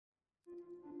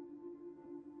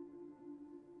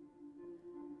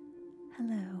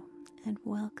Hello, and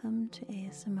welcome to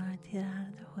ASMR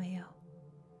Tirar de Juego.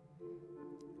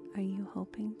 Are you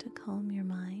hoping to calm your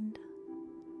mind,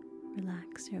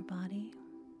 relax your body,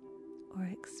 or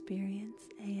experience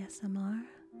ASMR?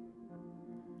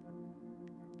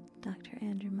 Dr.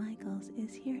 Andrew Michaels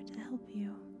is here to help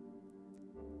you.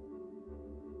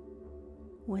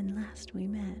 When last we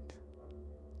met,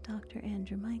 Dr.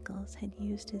 Andrew Michaels had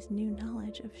used his new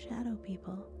knowledge of shadow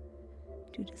people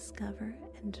to discover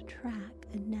and to track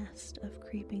a nest of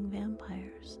creeping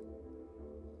vampires.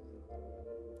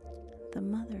 The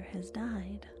mother has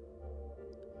died,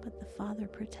 but the father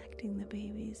protecting the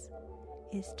babies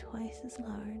is twice as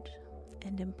large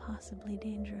and impossibly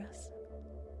dangerous.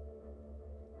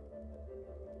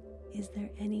 Is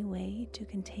there any way to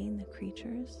contain the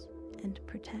creatures and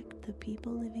protect the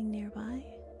people living nearby?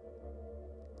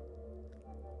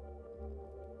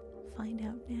 Find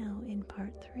out now in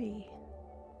part 3,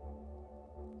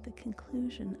 the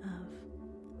conclusion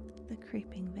of The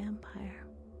Creeping Vampire.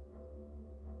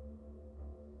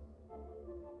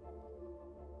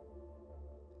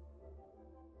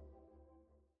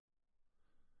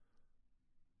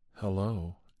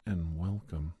 Hello and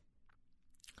welcome.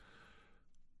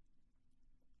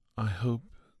 I hope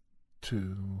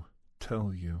to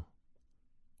tell you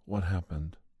what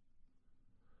happened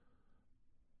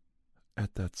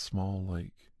at that small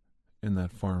lake in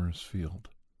that farmer's field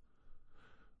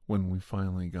when we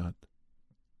finally got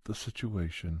the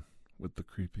situation with the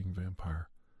creeping vampire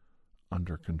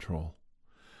under control.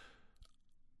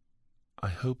 I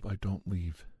hope I don't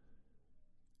leave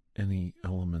any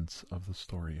elements of the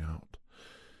story out.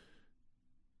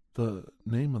 The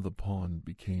name of the pond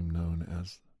became known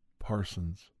as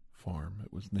Parsons Farm.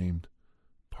 It was named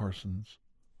Parsons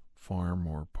Farm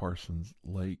or Parsons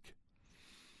Lake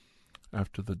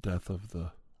after the death of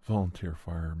the volunteer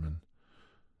fireman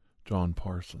John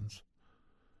Parsons.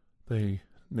 They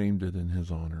named it in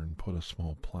his honor and put a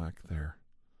small plaque there.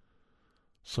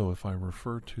 So if I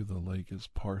refer to the lake as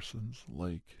Parsons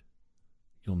Lake,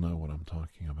 you'll know what I'm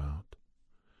talking about.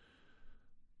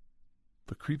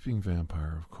 The creeping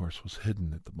vampire, of course, was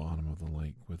hidden at the bottom of the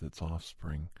lake with its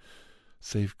offspring,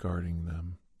 safeguarding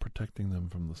them, protecting them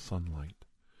from the sunlight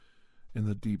in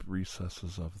the deep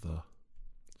recesses of the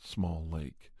small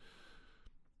lake.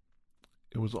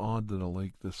 It was odd that a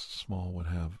lake this small would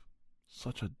have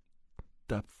such a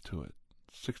depth to it,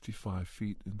 65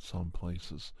 feet in some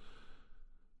places.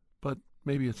 But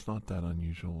maybe it's not that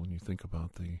unusual when you think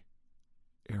about the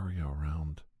area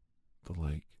around the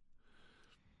lake.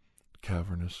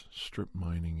 Cavernous strip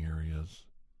mining areas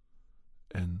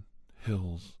and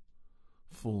hills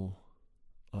full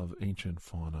of ancient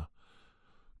fauna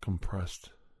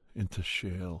compressed into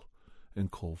shale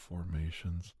and coal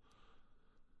formations.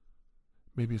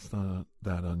 Maybe it's not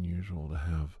that unusual to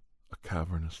have a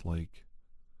cavernous lake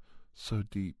so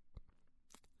deep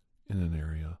in an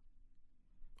area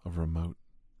of remote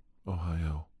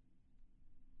Ohio.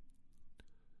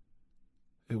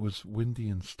 It was windy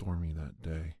and stormy that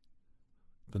day.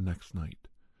 The next night,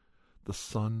 the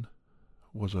sun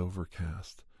was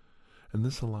overcast, and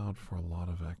this allowed for a lot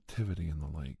of activity in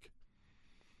the lake.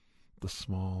 The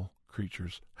small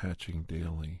creatures hatching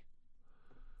daily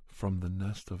from the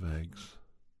nest of eggs,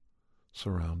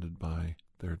 surrounded by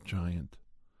their giant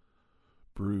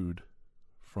brood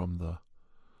from the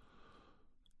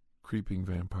creeping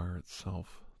vampire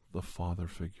itself, the father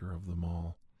figure of them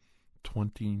all,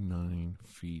 29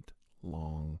 feet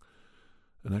long,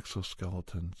 an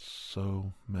exoskeleton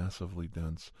so massively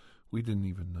dense we didn't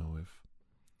even know if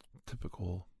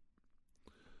typical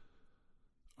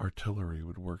artillery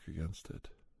would work against it.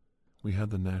 We had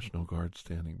the National Guard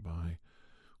standing by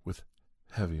with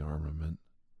heavy armament,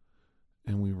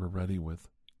 and we were ready with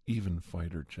even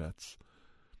fighter jets.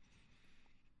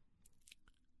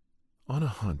 On a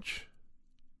hunch,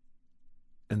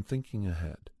 and thinking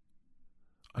ahead,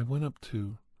 I went up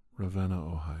to Ravenna,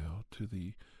 Ohio, to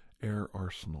the air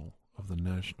arsenal of the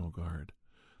National Guard.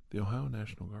 The Ohio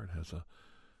National Guard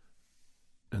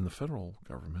and the federal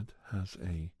government has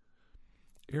a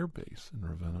air base in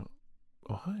Ravenna,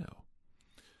 Ohio.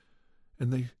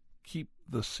 And they keep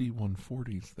the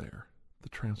C-140s there, the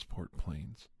transport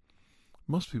planes.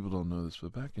 Most people don't know this,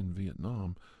 but back in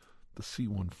Vietnam, the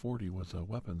C-140 was a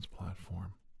weapons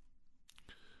platform.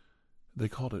 They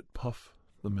called it Puff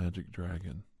the Magic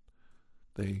Dragon.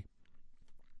 They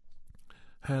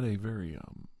had a very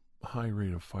high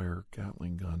rate of fire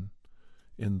Gatling gun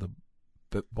in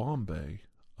the bomb bay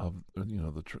of,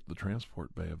 the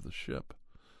transport bay of the ship,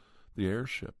 the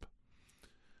airship.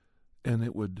 And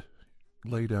it would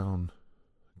lay down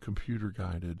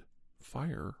computer-guided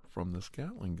fire from this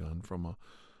Gatling gun from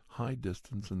high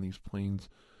distance, and these planes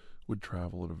would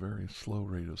travel at a very slow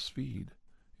rate of speed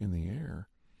in the air,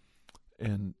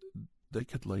 and they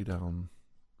could lay down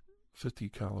 50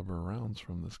 caliber rounds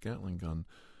from this Gatling gun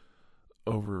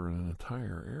over an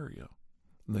entire area.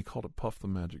 And they called it Puff the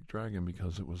Magic Dragon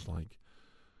because it was like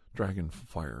dragon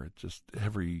fire. It just,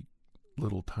 every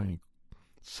little tiny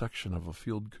section of a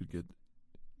field could get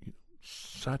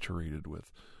saturated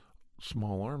with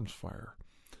small arms fire.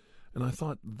 And I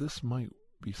thought this might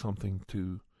be something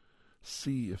to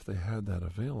see if they had that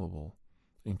available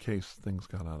in case things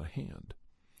got out of hand.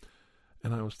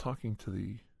 And I was talking to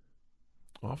the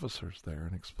officers there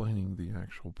and explaining the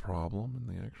actual problem and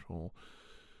the actual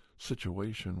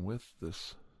situation with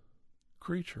this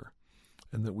creature,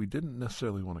 and that we didn't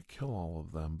necessarily want to kill all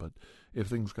of them, but if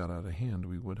things got out of hand,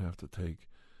 we would have to take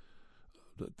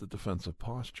the defensive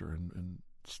posture and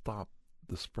stop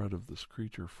the spread of this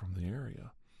creature from the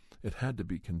area. It had to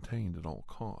be contained at all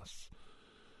costs.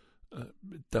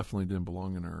 It definitely didn't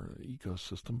belong in our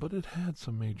ecosystem, but it had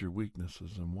some major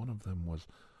weaknesses, and one of them was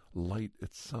light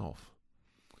itself.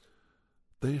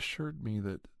 They assured me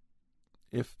that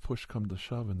if push come to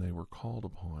shove and they were called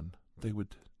upon, they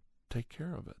would take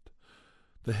care of it.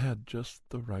 They had just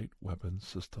the right weapon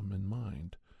system in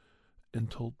mind and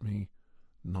told me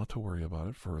not to worry about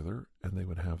it further, and they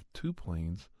would have 2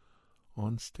 planes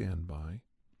on standby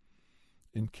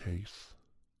in case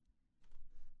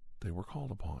they were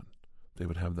called upon. They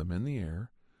would have them in the air,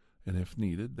 and if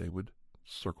needed, they would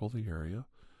circle the area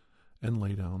and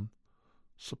lay down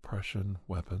suppression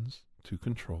weapons to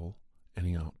control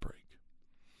any outbreak.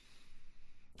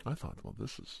 I thought, well,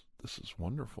 this is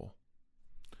wonderful.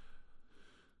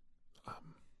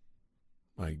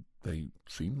 They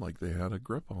seemed like they had a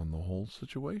grip on the whole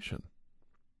situation.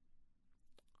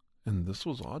 And this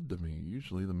was odd to me.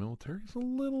 Usually the military's a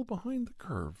little behind the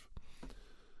curve.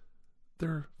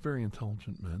 They're very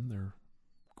intelligent men. They're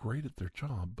great at their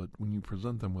job, but when you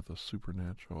present them with a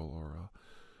supernatural or a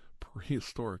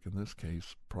prehistoric, in this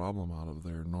case, problem out of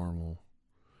their normal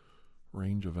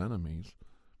range of enemies,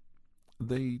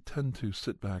 they tend to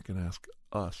sit back and ask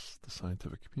us, the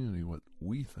scientific community, what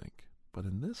we think. But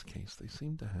in this case, they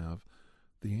seem to have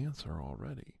the answer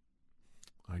already.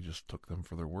 I just took them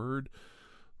for their word,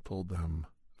 told them,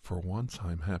 for once,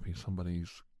 I'm happy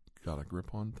somebody's got a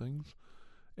grip on things,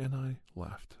 and I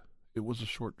left. It was a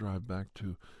short drive back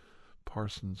to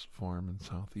Parsons Farm in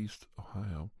southeast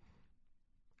Ohio.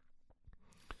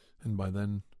 And by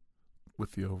then,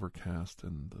 with the overcast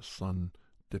and the sun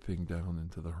dipping down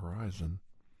into the horizon,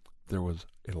 there was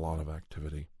a lot of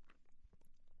activity.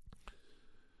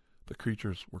 The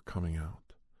creatures were coming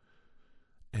out,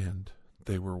 and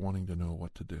they were wanting to know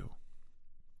what to do.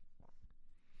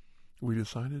 We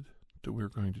decided that we were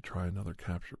going to try another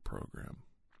capture program.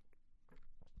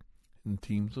 And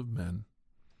teams of men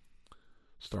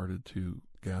started to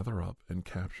gather up and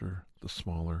capture the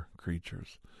smaller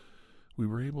creatures. We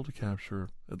were able to capture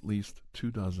at least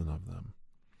 24 of them,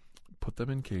 put them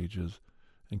in cages,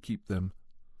 and keep them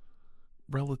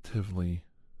relatively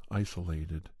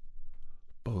isolated,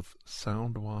 both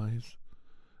sound-wise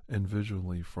and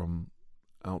visually from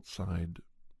outside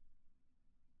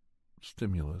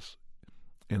stimulus,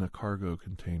 in a cargo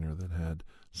container that had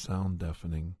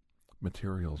sound-deafening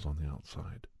materials on the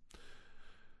outside.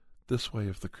 This way,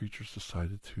 if the creatures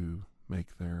decided to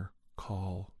make their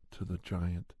call to the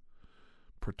giant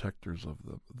protectors of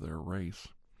their race,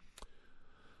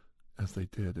 as they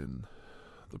did in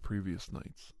the previous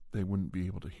nights, they wouldn't be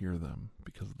able to hear them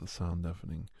because of the sound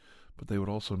deafening, but they would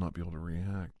also not be able to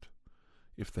react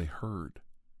if they heard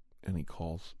any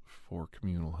calls for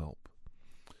communal help.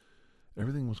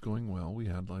 Everything was going well. We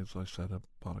had, as I said,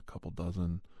 about a couple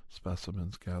dozen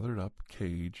specimens gathered up,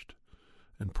 caged,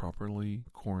 and properly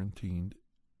quarantined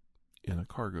in a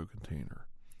cargo container.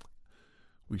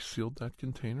 We sealed that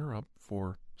container up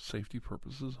for safety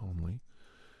purposes only,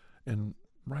 and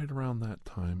right around that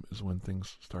time is when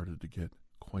things started to get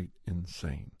quite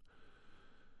insane.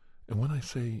 And when I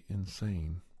say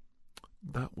insane,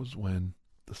 that was when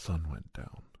the sun went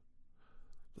down.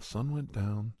 The sun went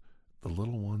down, the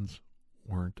little ones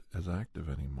weren't as active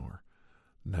anymore.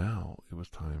 Now it was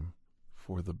time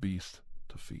for the beast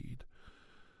to feed.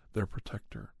 Their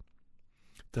protector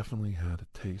definitely had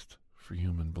a taste for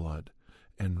human blood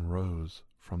and rose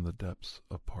from the depths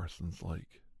of Parsons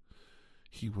Lake.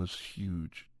 He was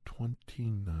huge,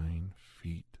 29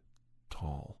 feet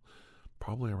tall,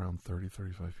 probably around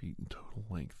 35 feet in total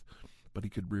length, but he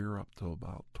could rear up to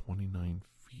about 29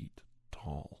 feet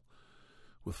tall,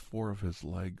 with 4 of his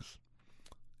legs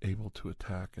able to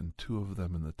attack and 2 of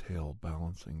them in the tail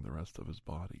balancing the rest of his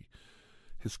body.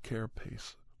 His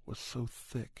carapace was so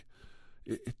thick,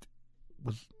 it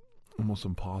was almost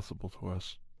impossible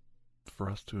for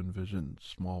us to envision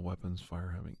small weapons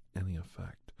fire having any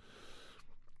effect.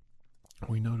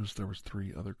 We noticed there was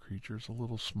 3 other creatures, a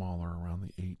little smaller, around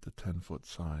the 8 to 10 foot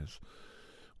size.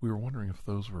 We were wondering if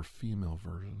those were female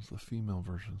versions. The female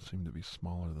version seemed to be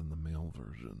smaller than the male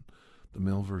version. The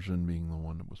male version being the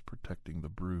one that was protecting the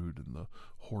brood and the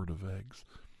horde of eggs.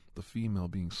 The female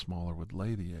being smaller would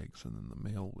lay the eggs, and then the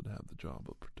male would have the job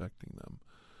of protecting them.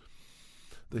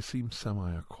 They seemed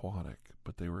semi-aquatic,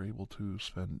 but they were able to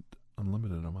spend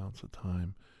unlimited amounts of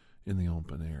time in the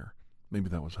open air. Maybe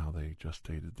that was how they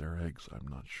gestated their eggs, I'm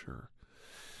not sure.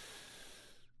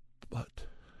 But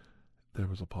there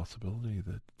was a possibility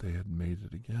that they had made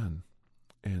it again,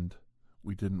 and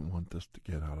we didn't want this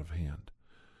to get out of hand.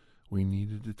 We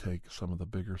needed to take some of the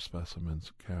bigger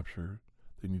specimens captured.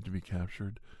 They needed to be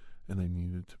captured, and they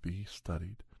needed to be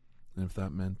studied. And if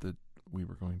that meant that we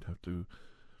were going to have to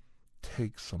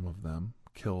take some of them,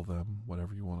 kill them,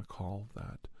 whatever you want to call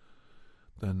that,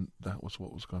 then that was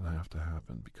what was going to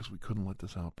happen, because we couldn't let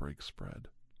this outbreak spread.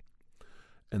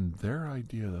 And their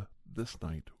idea this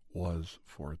night was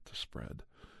for it to spread.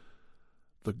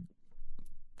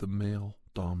 The male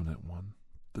dominant one,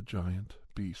 the giant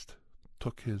beast,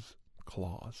 took his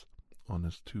claws on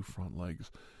his 2 front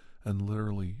legs and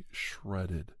literally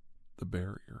shredded the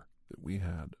barrier that we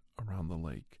had around the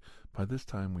lake. By this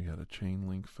time we had a chain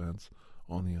link fence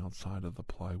on the outside of the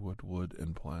plywood, wood,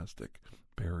 and plastic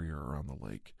barrier around the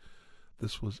lake.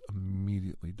 This was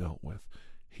immediately dealt with.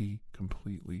 He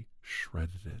completely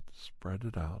shredded it, spread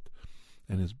it out,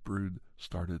 and his brood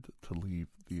started to leave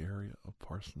the area of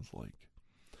Parsons Lake.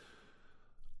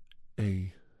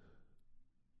 A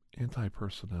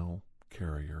anti-personnel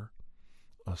carrier,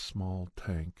 a small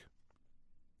tank,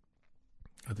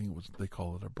 I think they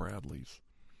call it a Bradley's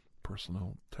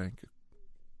personnel tank,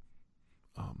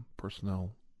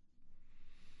 personnel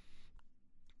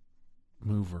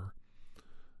mover,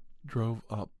 drove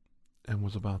up and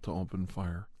was about to open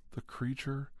fire. The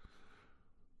creature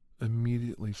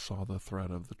immediately saw the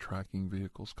threat of the tracking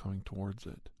vehicles coming towards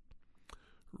it,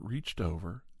 reached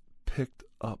over, picked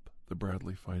up the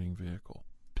Bradley fighting vehicle,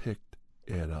 picked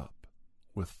it up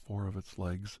with 4 of its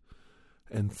legs,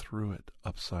 and threw it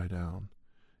upside down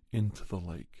into the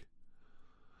lake.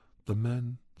 The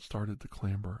men started to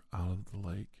clamber out of the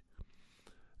lake.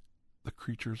 The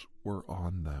creatures were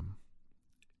on them.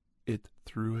 It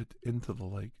threw it into the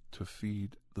lake to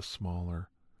feed the smaller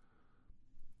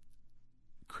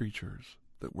creatures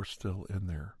that were still in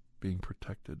there, being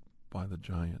protected by the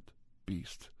giant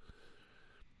beast.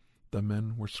 The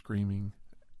men were screaming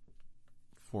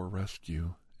for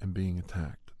rescue and being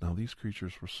attacked. Now, these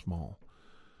creatures were small,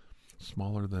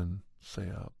 smaller than, say,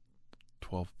 a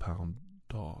 12-pound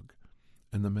dog,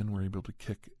 and the men were able to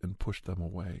kick and push them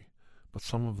away. But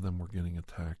some of them were getting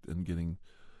attacked and getting,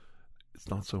 it's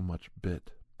not so much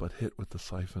bit, but hit with the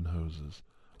siphon hoses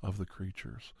of the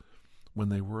creatures. When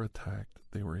they were attacked,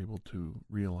 they were able to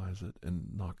realize it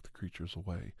and knock the creatures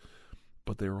away.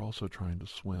 But they were also trying to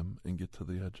swim and get to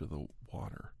the edge of the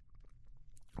water.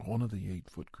 One of the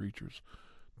 8-foot creatures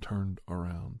turned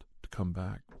around to come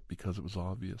back because it was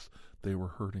obvious they were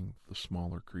hurting the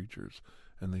smaller creatures,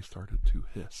 and they started to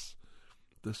hiss.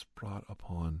 This brought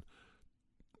upon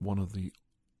one of the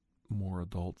more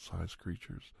adult-sized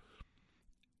creatures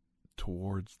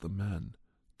towards the men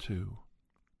to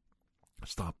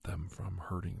stop them from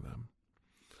hurting them.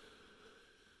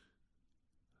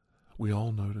 We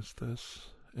all noticed this,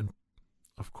 and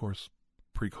of course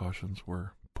precautions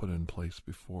were put in place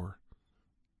before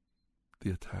the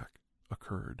attack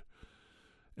occurred,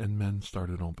 and men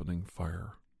started opening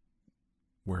fire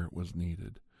where it was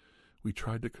needed. We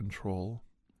tried to control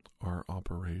our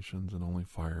operations and only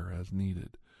fire as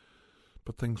needed,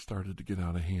 but things started to get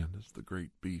out of hand as the great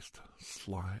beast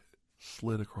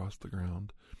slid across the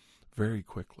ground very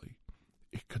quickly.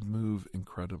 It could move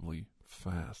incredibly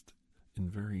fast in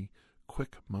very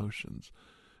quick motions,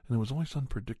 and it was always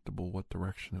unpredictable what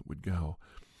direction it would go.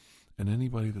 And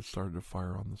anybody that started to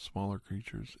fire on the smaller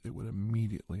creatures, it would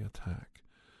immediately attack.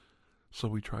 So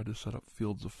we tried to set up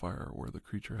fields of fire where the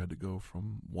creature had to go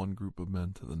from one group of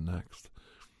men to the next,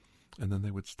 and then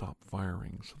they would stop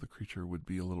firing, so the creature would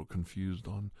be a little confused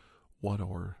on what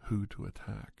or who to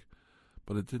attack.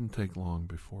 But it didn't take long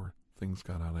before things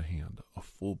got out of hand. A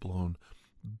full-blown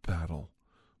battle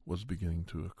was beginning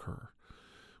to occur.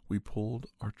 We pulled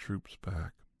our troops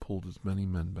back, pulled as many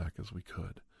men back as we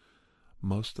could.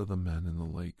 Most of the men in the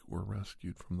lake were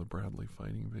rescued from the Bradley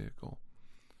fighting vehicle,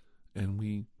 and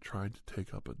we tried to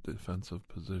take up a defensive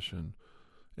position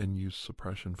and use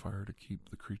suppression fire to keep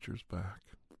the creatures back.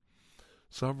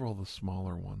 Several of the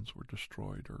smaller ones were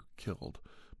destroyed or killed,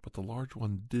 but the large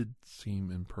one did seem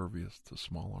impervious to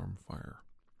small-arm fire.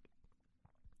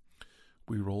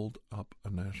 We rolled up a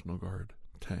National Guard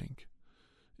tank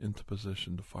into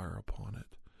position to fire upon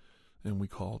it, and we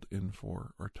called in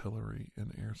for artillery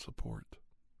and air support.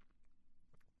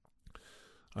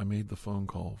 I made the phone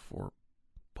call for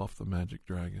Puff the Magic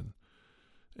Dragon,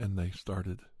 and they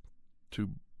started to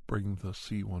bring the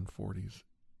C-140s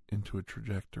into a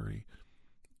trajectory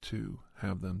to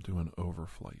have them do an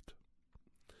overflight.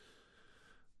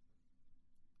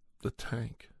 The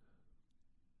tank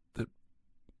that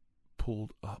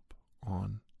pulled up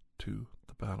onto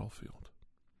the battlefield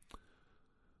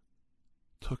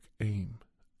took aim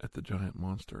at the giant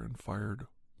monster and fired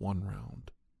one round.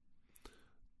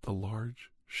 The large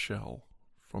shell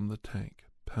from the tank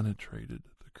penetrated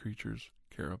the creature's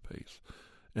carapace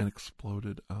and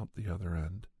exploded out the other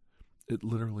end. It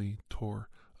literally tore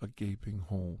a gaping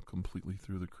hole completely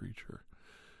through the creature.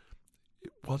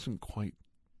 It wasn't quite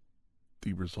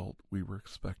the result we were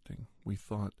expecting. We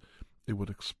thought it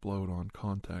would explode on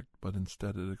contact, but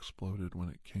instead it exploded when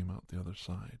it came out the other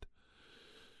side.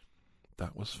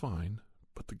 That was fine,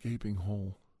 but the gaping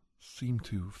hole seemed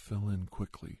to fill in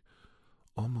quickly,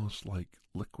 almost like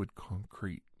liquid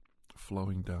concrete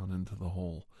flowing down into the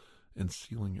hole and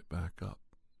sealing it back up.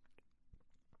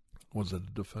 Was it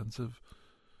a defensive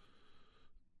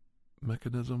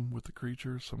mechanism with the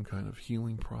creature, some kind of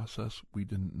healing process? We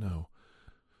didn't know.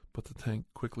 But the tank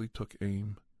quickly took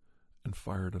aim and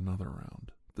fired another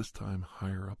round, this time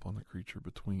higher up on the creature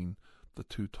between the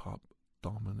two top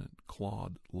dominant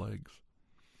clawed legs.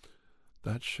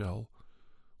 That shell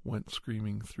went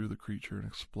screaming through the creature and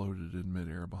exploded in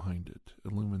midair behind it,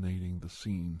 illuminating the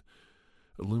scene,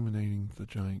 illuminating the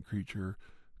giant creature,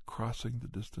 crossing the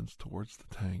distance towards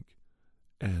the tank,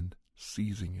 and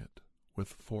seizing it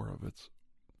with 4 of its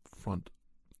front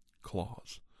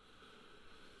claws.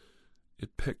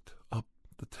 It picked up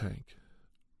the tank,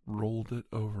 rolled it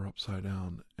over upside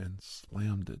down, and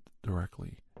slammed it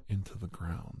directly into the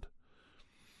ground.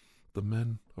 The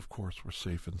men, of course, were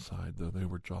safe inside, though they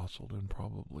were jostled and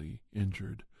probably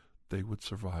injured. They would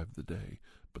survive the day,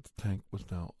 but the tank was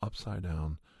now upside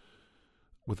down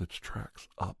with its tracks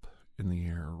up in the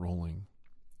air, rolling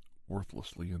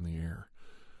worthlessly in the air.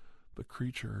 The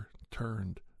creature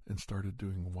turned and started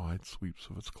doing wide sweeps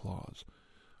of its claws.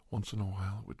 Once in a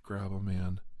while it would grab a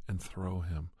man and throw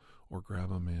him, or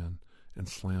grab a man and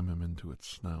slam him into its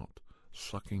snout,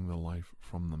 sucking the life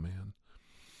from the man.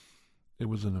 It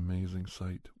was an amazing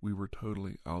sight. We were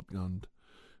totally outgunned.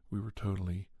 We were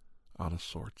totally out of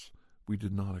sorts. We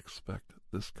did not expect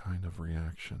this kind of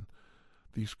reaction.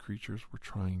 These creatures were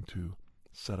trying to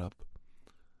set up,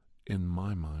 in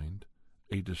my mind,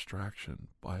 a distraction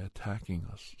by attacking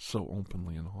us so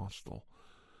openly and hostile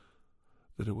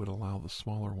that it would allow the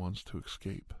smaller ones to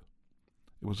escape.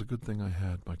 It was a good thing I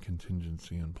had my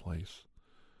contingency in place,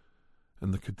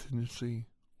 and the contingency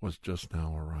was just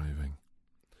now arriving.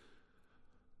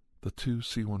 The 2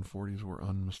 C-140s were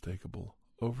unmistakable.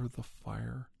 Over the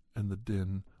fire and the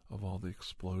din of all the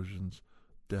explosions,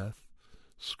 death,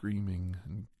 screaming,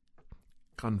 and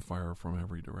gunfire from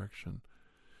every direction,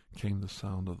 came the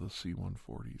sound of the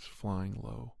C-140s flying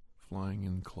low, flying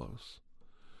in close.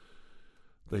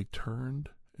 They turned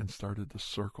and started to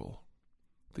circle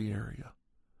the area.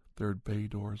 Their bay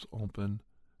doors open.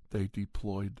 They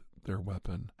deployed their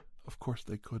weapon. Of course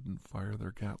they couldn't fire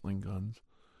their Gatling guns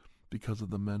because of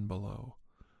the men below.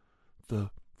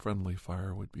 The friendly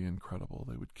fire would be incredible.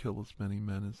 They would kill as many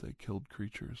men as they killed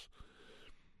creatures.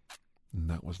 And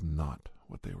that was not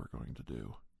what they were going to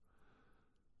do.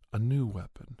 A new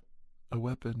weapon, a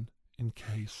weapon in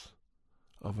case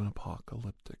of an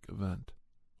apocalyptic event,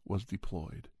 was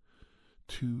deployed.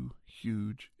 2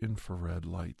 huge infrared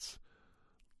lights,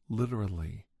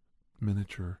 literally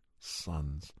miniature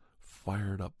suns,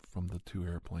 fired up from the 2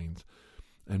 airplanes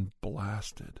and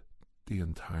blasted the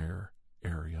entire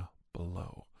area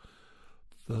below.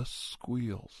 The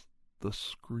squeals, the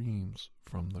screams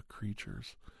from the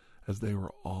creatures as they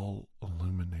were all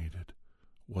illuminated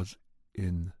was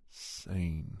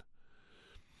insane.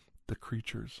 The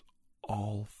creatures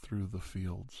all through the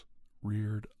fields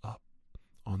reared up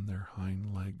on their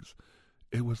hind legs.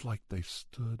 It was like they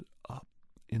stood up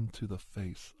into the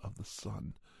face of the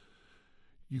sun.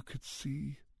 You could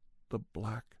see the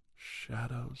black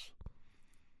shadows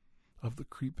of the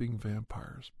creeping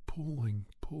vampires pulling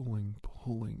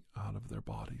out of their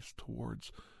bodies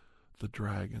towards the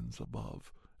dragons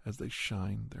above as they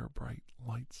shined their bright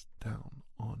lights down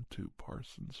onto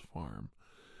Parsons Farm.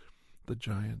 The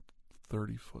giant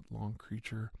 30-foot-long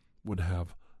creature would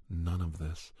have none of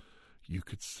this. You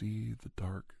could see the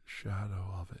dark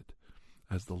shadow of it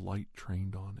as the light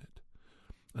trained on it.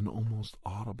 An almost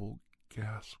audible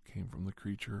gasp came from the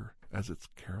creature as its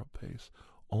carapace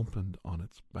opened on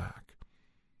its back.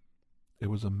 It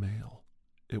was a male.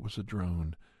 It was a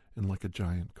drone, and like a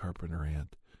giant carpenter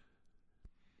ant,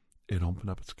 it opened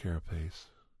up its carapace,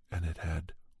 and it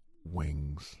had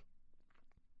wings.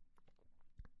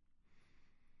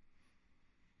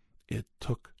 It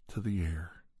took to the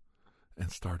air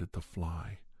and started to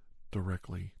fly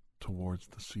directly towards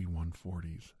the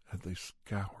C-140s as they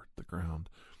scoured the ground,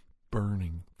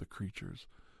 burning the creatures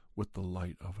with the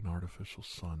light of an artificial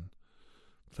sun.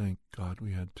 Thank God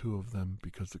we had 2 of them,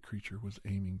 because the creature was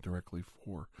aiming directly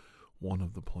for one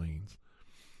of the planes.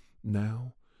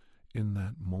 Now, in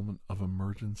that moment of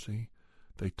emergency,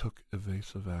 they took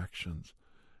evasive actions,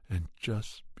 and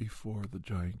just before the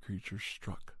giant creature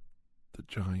struck the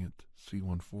giant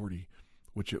C-140,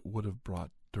 which it would have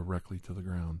brought directly to the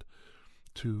ground,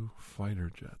 2 fighter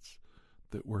jets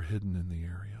that were hidden in the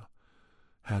area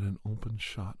had an open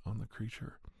shot on the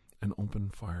creature and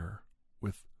opened fire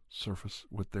with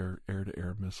their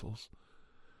air-to-air missiles.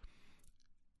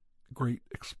 Great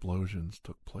explosions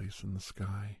took place in the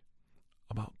sky,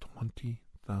 about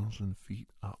 20,000 feet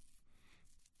up.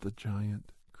 The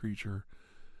giant creature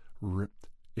ripped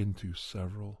into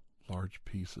several large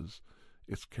pieces,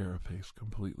 its carapace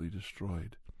completely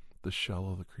destroyed. The shell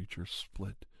of the creature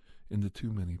split into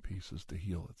too many pieces to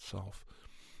heal itself.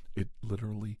 It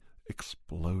literally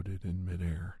exploded in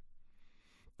midair.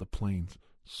 The planes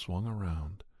swung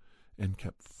around and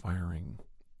kept firing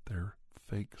their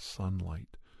fake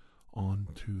sunlight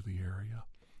onto the area,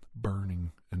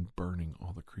 burning and burning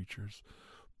all the creatures,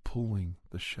 pulling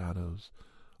the shadows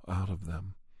out of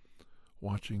them.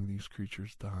 Watching these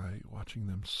creatures die, watching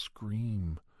them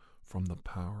scream from the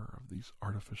power of these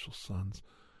artificial suns,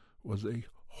 was a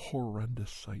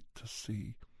horrendous sight to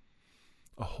see.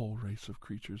 A whole race of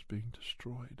creatures being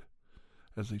destroyed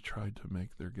as they tried to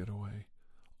make their getaway.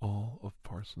 All of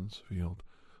Parsons Field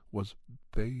was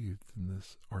bathed in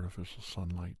this artificial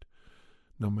sunlight.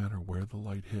 No matter where the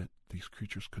light hit, these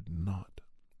creatures could not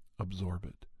absorb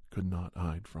it, could not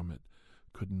hide from it,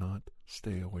 could not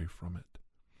stay away from it.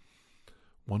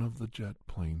 One of the jet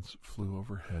planes flew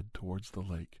overhead towards the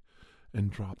lake and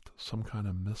dropped some kind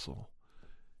of missile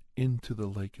into the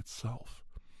lake itself,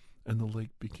 and the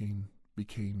lake became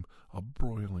a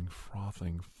broiling,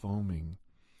 frothing, foaming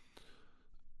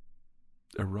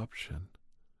eruption.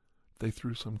 They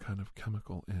threw some kind of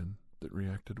chemical in that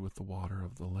reacted with the water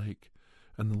of the lake,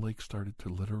 and the lake started to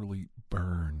literally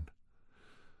burn.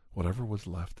 Whatever was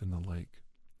left in the lake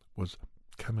was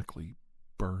chemically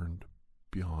burned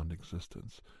beyond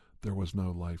existence. There was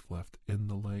no life left in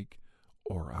the lake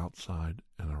or outside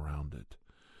and around it.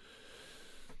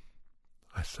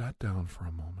 I sat down for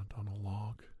a moment on a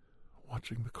log,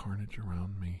 watching the carnage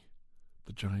around me,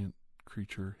 the giant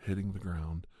creature hitting the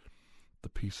ground, the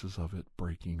pieces of it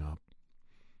breaking up,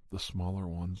 the smaller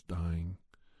ones dying,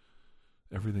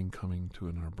 everything coming to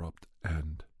an abrupt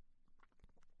end.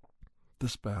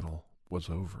 This battle was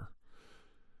over,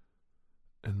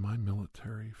 and my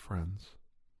military friends,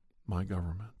 my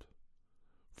government,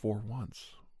 for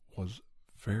once was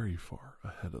very far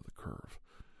ahead of the curve.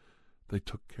 They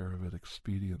took care of it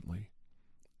expediently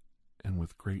and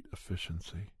with great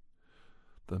efficiency.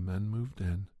 The men moved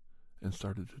in and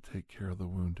started to take care of the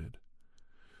wounded.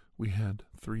 We had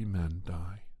 3 men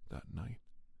die that night,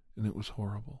 and it was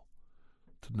horrible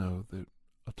to know that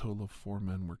a total of 4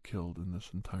 men were killed in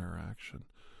this entire action,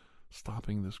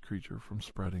 stopping this creature from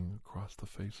spreading across the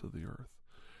face of the earth.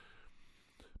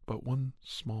 But one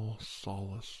small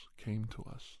solace came to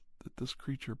us, that this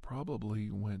creature probably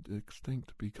went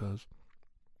extinct because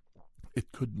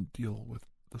it couldn't deal with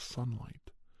the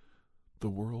sunlight. The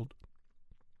world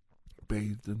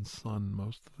bathed in sun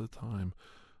most of the time.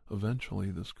 Eventually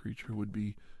this creature would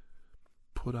be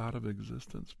put out of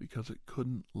existence because it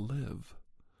couldn't live.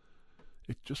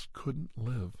 It just couldn't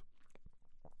live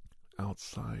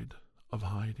outside of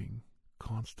hiding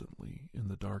constantly in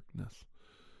the darkness.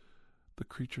 The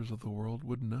creatures of the world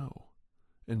would know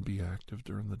and be active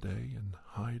during the day and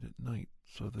hide at night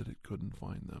so that it couldn't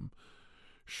find them.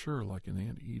 Sure, like an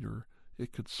anteater,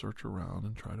 it could search around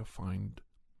and try to find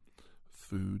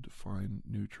food, find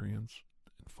nutrients,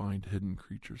 and find hidden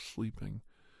creatures sleeping.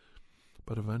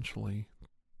 But eventually,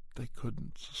 they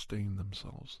couldn't sustain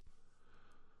themselves.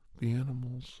 The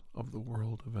animals of the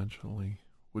world eventually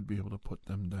would be able to put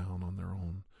them down on their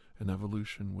own, and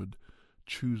evolution would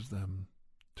choose them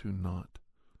to not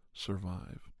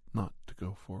survive, not to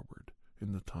go forward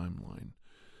in the timeline.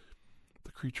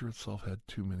 The creature itself had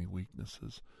too many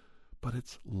weaknesses, but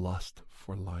its lust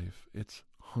for life, its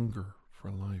hunger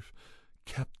for life,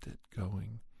 kept it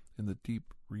going in the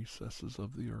deep recesses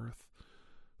of the earth.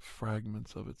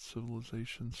 Fragments of its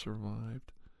civilization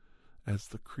survived as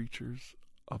the creatures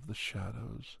of the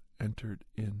shadows entered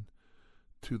in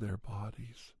to their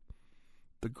bodies.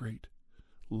 The great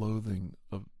loathing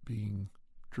of being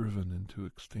driven into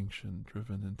extinction,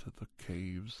 driven into the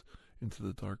caves, into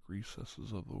the dark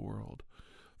recesses of the world,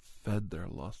 fed their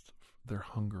lust, their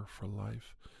hunger for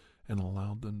life, and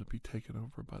allowed them to be taken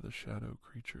over by the shadow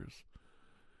creatures.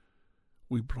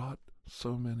 We brought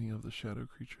so many of the shadow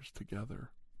creatures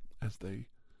together as they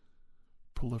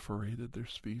proliferated their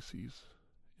species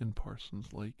in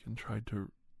Parsons Lake and tried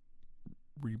to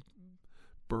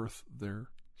rebirth their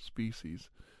species.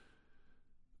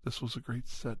 This was a great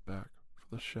setback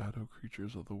for the shadow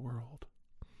creatures of the world,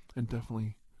 and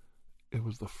definitely it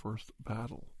was the first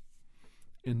battle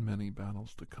in many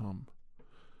battles to come.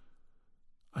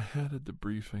 I had a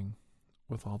debriefing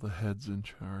with all the heads in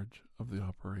charge of the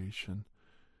operation.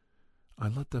 I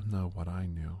let them know what I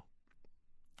knew,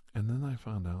 and then I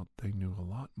found out they knew a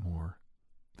lot more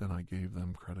than I gave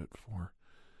them credit for.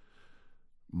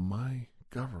 My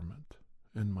government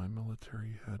and my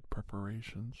military had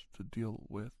preparations to deal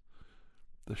with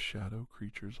the shadow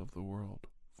creatures of the world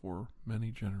for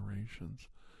many generations.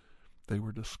 They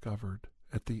were discovered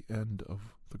at the end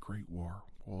of the Great War,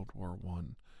 World War I.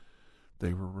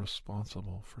 They were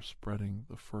responsible for spreading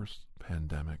the first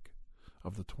pandemic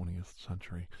of the 20th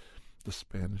century, the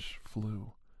Spanish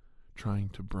flu, trying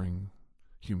to bring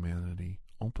humanity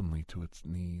openly to its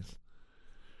knees.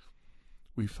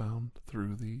 We found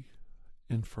through the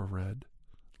infrared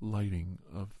lighting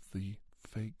of the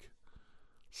fake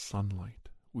sunlight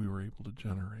we were able to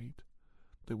generate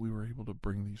that we were able to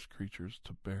bring these creatures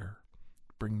to bear,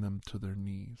 bring them to their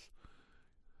knees.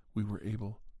 We were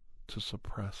able to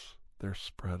suppress their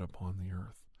spread upon the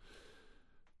earth.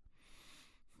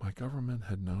 My government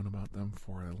had known about them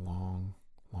for a long,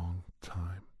 long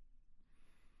time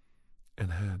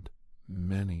and had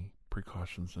many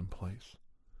precautions in place.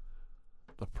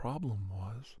 The problem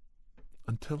was,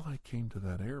 until I came to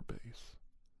that air base,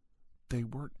 they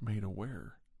weren't made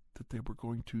aware that they were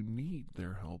going to need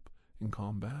their help in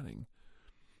combating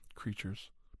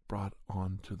creatures brought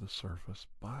onto the surface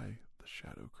by the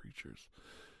shadow creatures.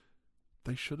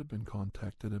 They should have been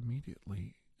contacted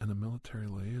immediately, and a military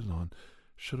liaison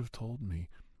should have told me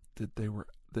that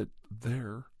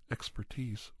their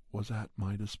expertise was at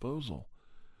my disposal.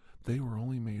 They were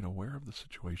only made aware of the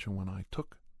situation when I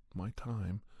took my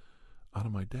time out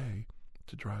of my day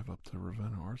to drive up to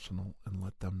Ravenna Arsenal and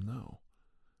let them know.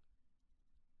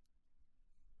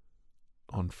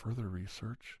 On further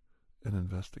research and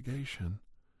investigation,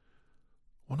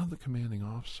 one of the commanding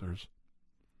officers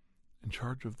in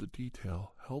charge of the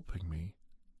detail helping me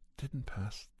didn't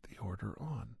pass the order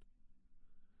on.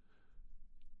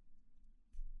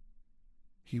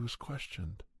 He was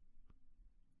questioned,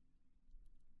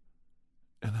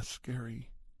 and a scary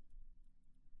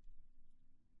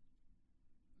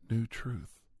new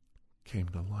truth came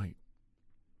to light.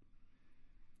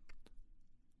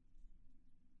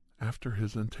 After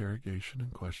his interrogation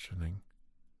and questioning,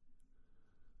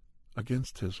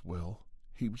 against his will,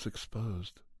 he was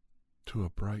exposed to a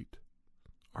bright,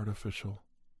 artificial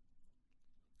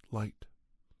light,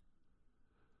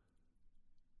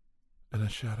 and a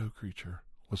shadow creature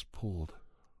was pulled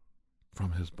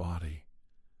from his body.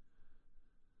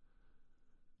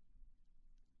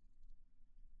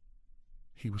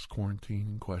 He was quarantined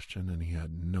and questioned, and he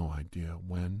had no idea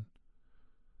when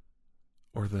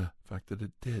or the fact that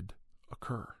it did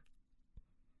occur.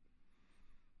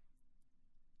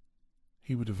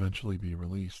 He would eventually be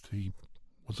released. He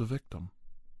was a victim.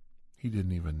 He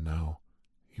didn't even know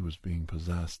he was being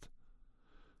possessed.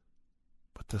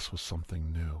 But this was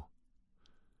something new.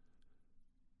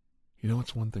 You know,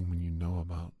 it's one thing when you know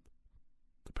about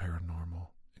the paranormal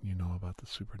and you know about the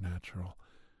supernatural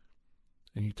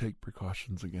and you take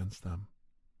precautions against them.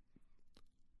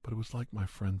 But it was like my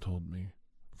friend told me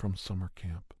from summer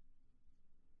camp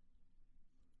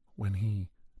when he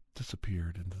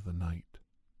disappeared into the night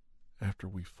after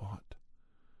we fought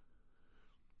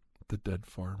the dead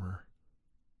farmer,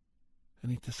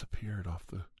 and he disappeared off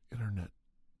the internet,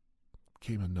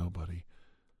 became a nobody,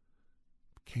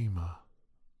 became a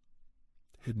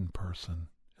hidden person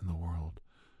in the world.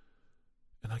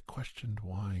 And I questioned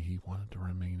why he wanted to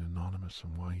remain anonymous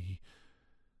and why he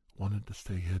wanted to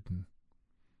stay hidden.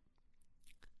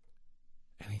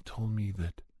 And he told me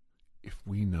that if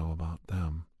we know about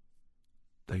them,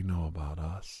 they know about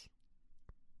us.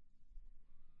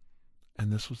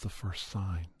 And this was the first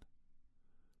sign.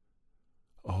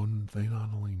 Oh And they not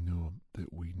only knew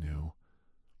that we knew,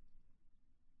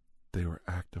 they were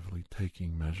actively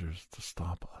taking measures to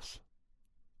stop us.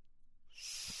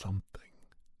 Something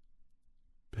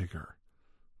bigger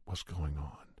was going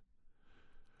on.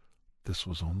 This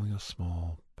was only a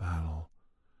small battle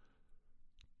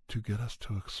to get us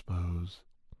to expose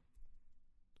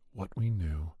what we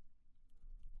knew,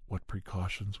 what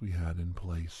precautions we had in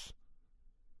place,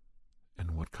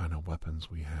 and what kind of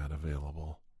weapons we had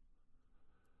available.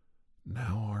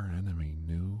 Now our enemy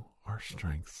knew our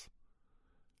strengths,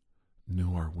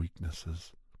 knew our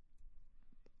weaknesses,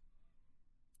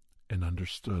 and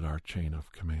understood our chain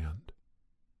of command.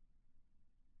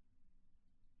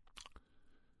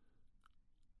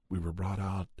 We were brought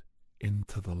out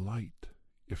into the light,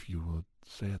 if you would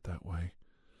say it that way,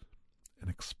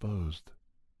 and exposed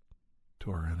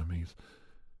to our enemies.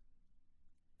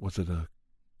 Was it a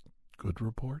good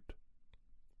report?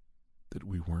 That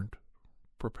we weren't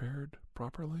prepared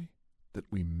properly?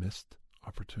 That we missed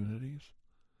opportunities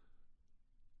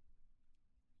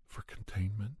for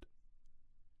containment,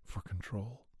 for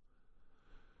control?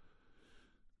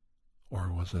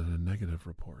 Or was it a negative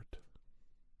report?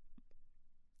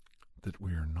 That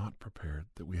we are not prepared,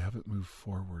 that we haven't moved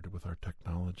forward with our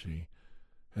technology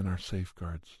and our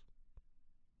safeguards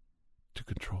to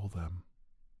control them?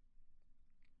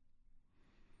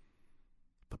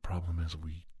 The problem is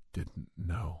we didn't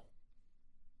know.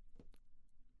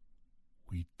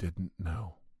 We didn't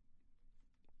know.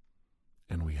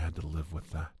 And we had to live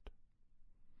with that.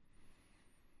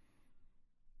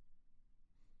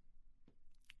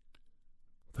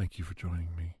 Thank you for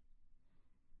joining me.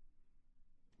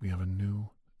 We have a new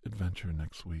adventure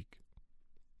next week.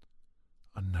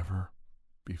 A never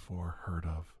before heard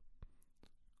of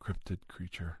cryptid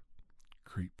creature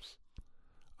creeps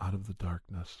out of the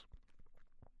darkness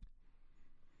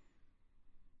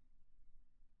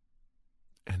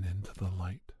and into the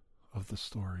light of the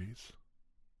stories.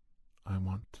 I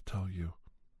want to tell you,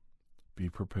 be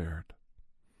prepared.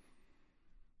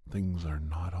 Things are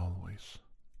not always,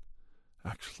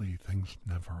 actually things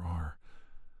never are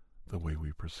the way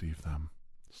we perceive them.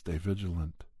 Stay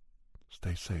vigilant,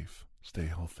 stay safe, stay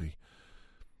healthy,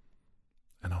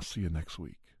 and I'll see you next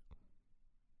week.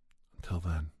 Until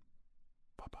then,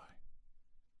 bye-bye.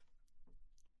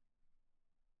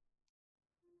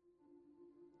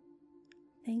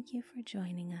 Thank you for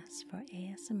joining us for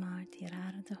ASMR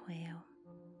Tirar de Juego.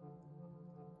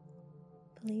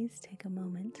 Please take a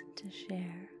moment to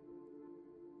share,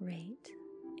 rate,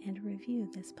 and review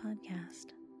this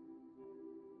podcast.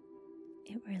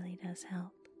 It really does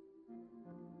help.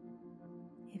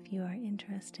 If you are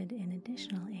interested in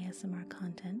additional ASMR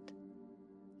content,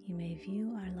 you may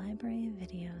view our library of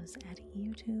videos at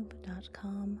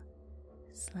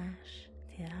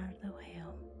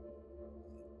youtube.com/tirardejuego.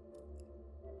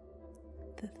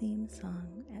 The theme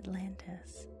song,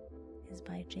 Atlantis, is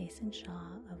by Jason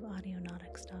Shaw of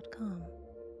Audionautics.com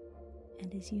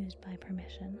and is used by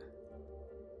permission.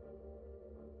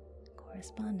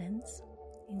 Correspondence,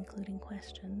 including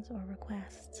questions or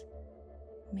requests,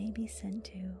 may be sent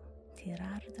to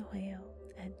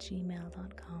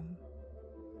tirardejuego@gmail.com.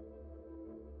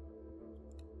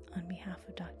 On behalf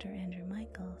of Dr. Andrew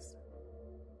Michaels,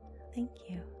 thank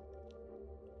you.